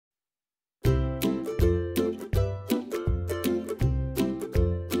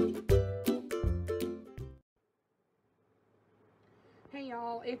Hey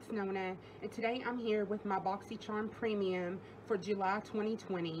y'all, it's Nona, and today I'm here with my Boxy Charm Premium for July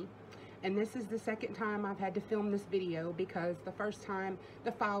 2020. And this is the second time I've had to film this video because the first time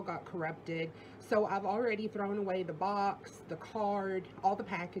the file got corrupted. So I've already thrown away the box, the card, all the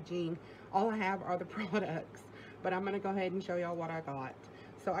packaging. All I have are the products. But I'm going to go ahead and show y'all what I got.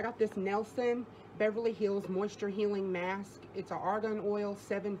 So I got this Nelson Beverly Hills Moisture Healing Mask. It's an argan oil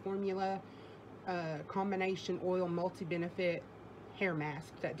 7 formula combination oil multi-benefit hair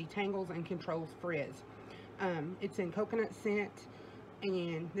mask that detangles and controls frizz. It's in coconut scent,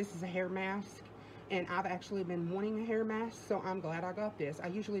 and this is a hair mask, and I've actually been wanting a hair mask, so I'm glad I got this. I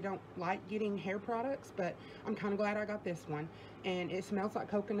usually don't like getting hair products, but I'm kind of glad I got this one. And it smells like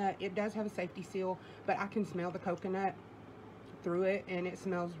coconut. It does have a safety seal, but I can smell the coconut through it, and it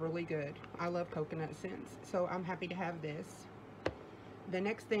smells really good. I love coconut scents, so I'm happy to have this. The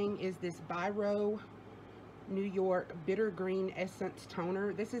next thing is this Biro New York Bitter Green Essence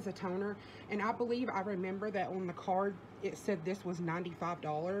Toner. This is a toner, and I believe I remember that on the card it said this was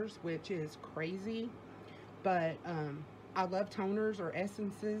 $95, which is crazy, but I love toners or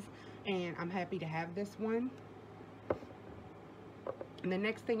essences, and I'm happy to have this one. And the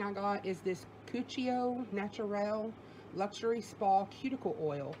next thing I got is this Cuccio Naturale Luxury Spa Cuticle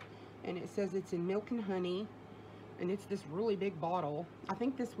Oil, and it says it's in milk and honey, and it's this really big bottle. I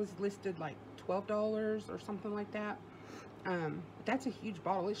think this was listed like $12 or something like that. That's a huge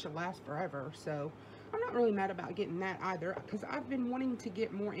bottle. It should last forever, so I'm not really mad about getting that either, because I've been wanting to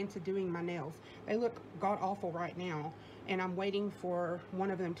get more into doing my nails. They look god-awful right now, and I'm waiting for one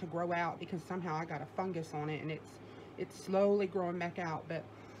of them to grow out because somehow I got a fungus on it, and it's slowly growing back out. But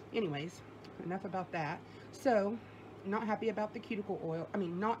anyways, enough about that. So not happy about the cuticle oil. I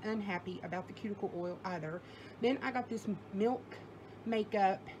mean, not unhappy about the cuticle oil either. Then I got this Milk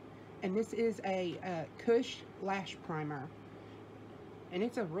Makeup, and this is a Kush Lash Primer. And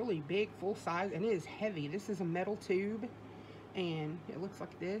it's a really big, full size, and it is heavy. This is a metal tube, and it looks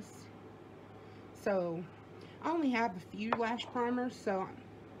like this. So, I only have a few lash primers, so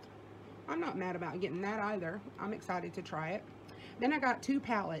I'm not mad about getting that either. I'm excited to try it. Then I got 2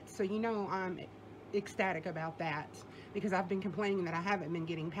 palettes, so you know I'm ecstatic about that, because I've been complaining that I haven't been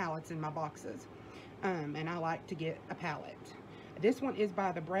getting palettes in my boxes. And I like to get a palette. This one is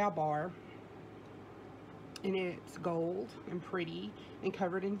by the Brow Bar, and it's gold and pretty and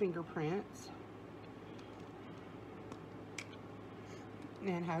covered in fingerprints. And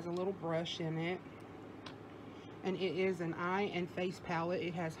it has a little brush in it. And it is an eye and face palette.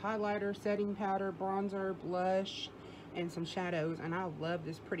 It has highlighter, setting powder, bronzer, blush, and some shadows. And I love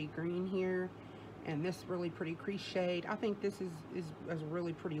this pretty green here and this really pretty crease shade. I think this is a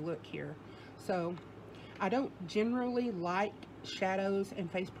really pretty look here. So I don't generally like shadows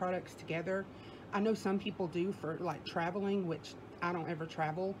and face products together. I know some people do for like traveling, which I don't ever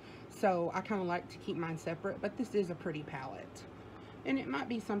travel, so I kind of like to keep mine separate. But this is a pretty palette, and it might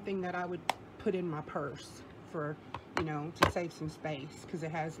be something that I would put in my purse for, you know, to save some space, because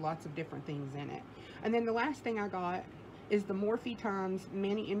it has lots of different things in it. And then the last thing I got is the Morphe Times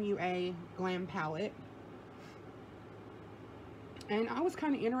Mini MUA Glam Palette, and I was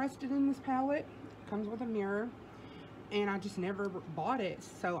kind of interested in this palette. It comes with a mirror, and I just never bought it,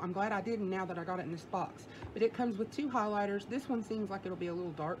 so I'm glad I didn't now that I got it in this box. But it comes with 2 highlighters. This one seems like it'll be a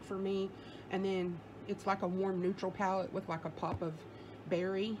little dark for me, and then it's like a warm neutral palette with like a pop of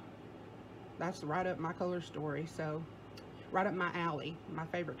berry. That's right up my color story, so right up my alley, my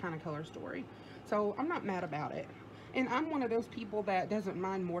favorite kind of color story. So I'm not mad about it, and I'm one of those people that doesn't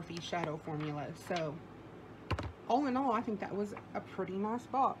mind Morphe shadow formula. So all in all, I think that was a pretty nice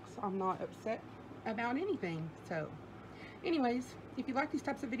box. I'm not upset about anything. So anyways, if you like these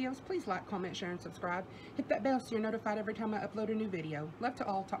types of videos, please like, comment, share, and subscribe. Hit that bell so you're notified every time I upload a new video. Love to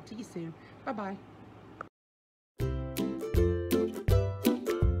all. Talk to you soon. Bye-bye.